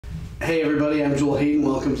Hey everybody, I'm Hayden.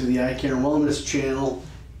 Welcome to the EyeCare Wellness channel.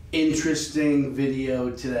 Interesting video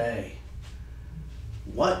today.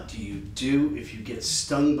 What do you do if you get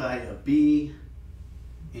stung by a bee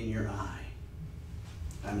in your eye?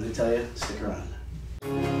 I'm going to tell you, stick around.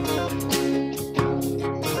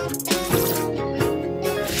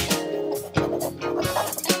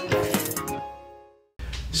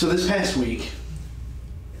 So this past week,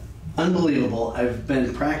 unbelievable, I've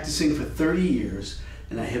been practicing for 30 years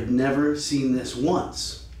and I have never seen this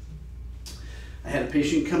once. I had a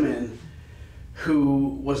patient come in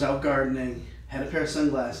who was out gardening, had a pair of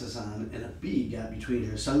sunglasses on, and a bee got between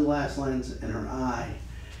her sunglass lens and her eye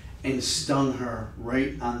and stung her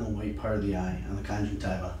right on the white part of the eye, on the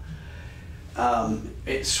conjunctiva.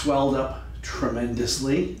 It swelled up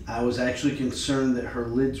tremendously. I was actually concerned that her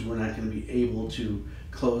lids were not going to be able to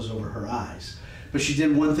close over her eyes. But she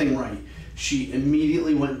did one thing right. She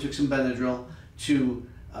immediately went and took some Benadryl,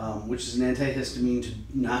 which is an antihistamine to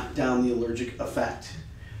knock down the allergic effect.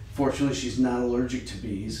 Fortunately, she's not allergic to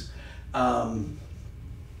bees. And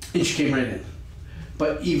she came right in.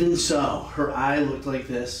 But even so, her eye looked like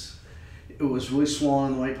this. It was really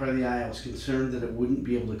swollen in the white part of the eye. I was concerned that it wouldn't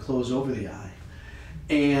be able to close over the eye.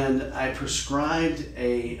 And I prescribed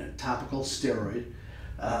a topical steroid.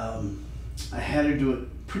 I had her do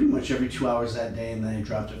it pretty much every 2 hours that day, and then I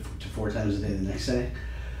dropped it to 4 times a day the next day.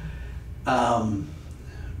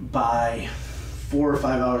 By 4 or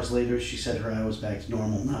 5 hours later, she said her eye was back to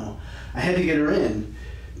normal now. I had to get her in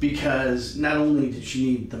because not only did she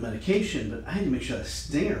need the medication, but I had to make sure the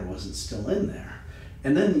stinger wasn't still in there.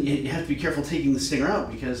 And then you have to be careful taking the stinger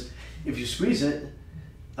out, because if you squeeze it,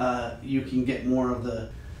 you can get more of the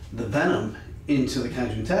venom into the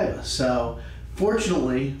conjunctiva. So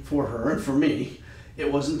fortunately for her and for me,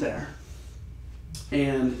 it wasn't there.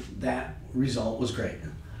 And that result was great.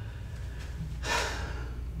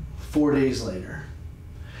 4 days later,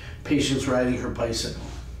 patient's riding her bicycle,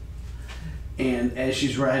 and as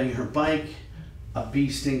she's riding her bike, a bee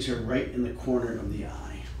stings her right in the corner of the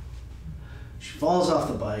eye. She falls off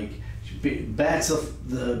the bike, she bats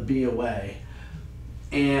the bee away,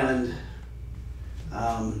 and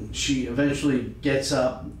she eventually gets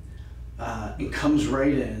up and comes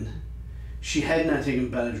right in. She had not taken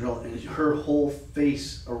Benadryl, and her whole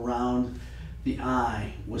face around the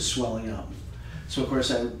eye was swelling up. So of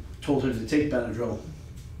course I told her to take Benadryl.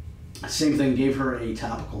 Same thing, gave her a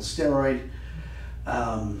topical steroid,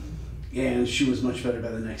 and she was much better by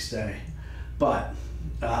the next day. But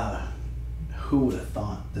who would have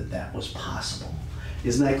thought that that was possible?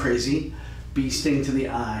 Isn't that crazy? Bee sting to the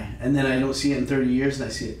eye, and then I don't see it in 30 years, and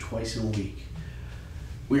I see it twice in a week.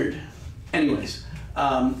 Weird. Anyways,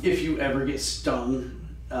 if you ever get stung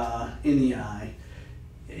in the eye,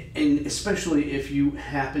 and especially if you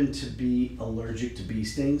happen to be allergic to bee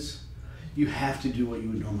stings, you have to do what you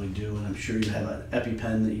would normally do, and I'm sure you have an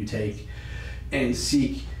EpiPen that you take, and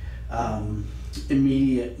seek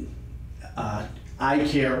immediate eye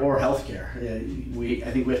care or health care.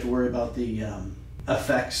 I think we have to worry about the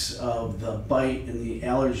effects of the bite and the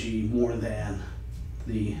allergy more than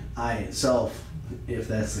the eye itself, if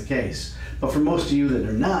that's the case. But for most of you that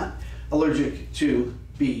are not allergic to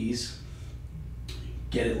bees,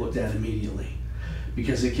 get it looked at immediately,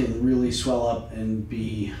 because it can really swell up and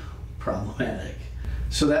be problematic.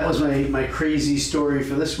 So that was my crazy story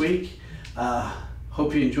for this week.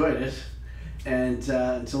 Hope you enjoyed it, and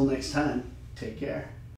until next time, take care.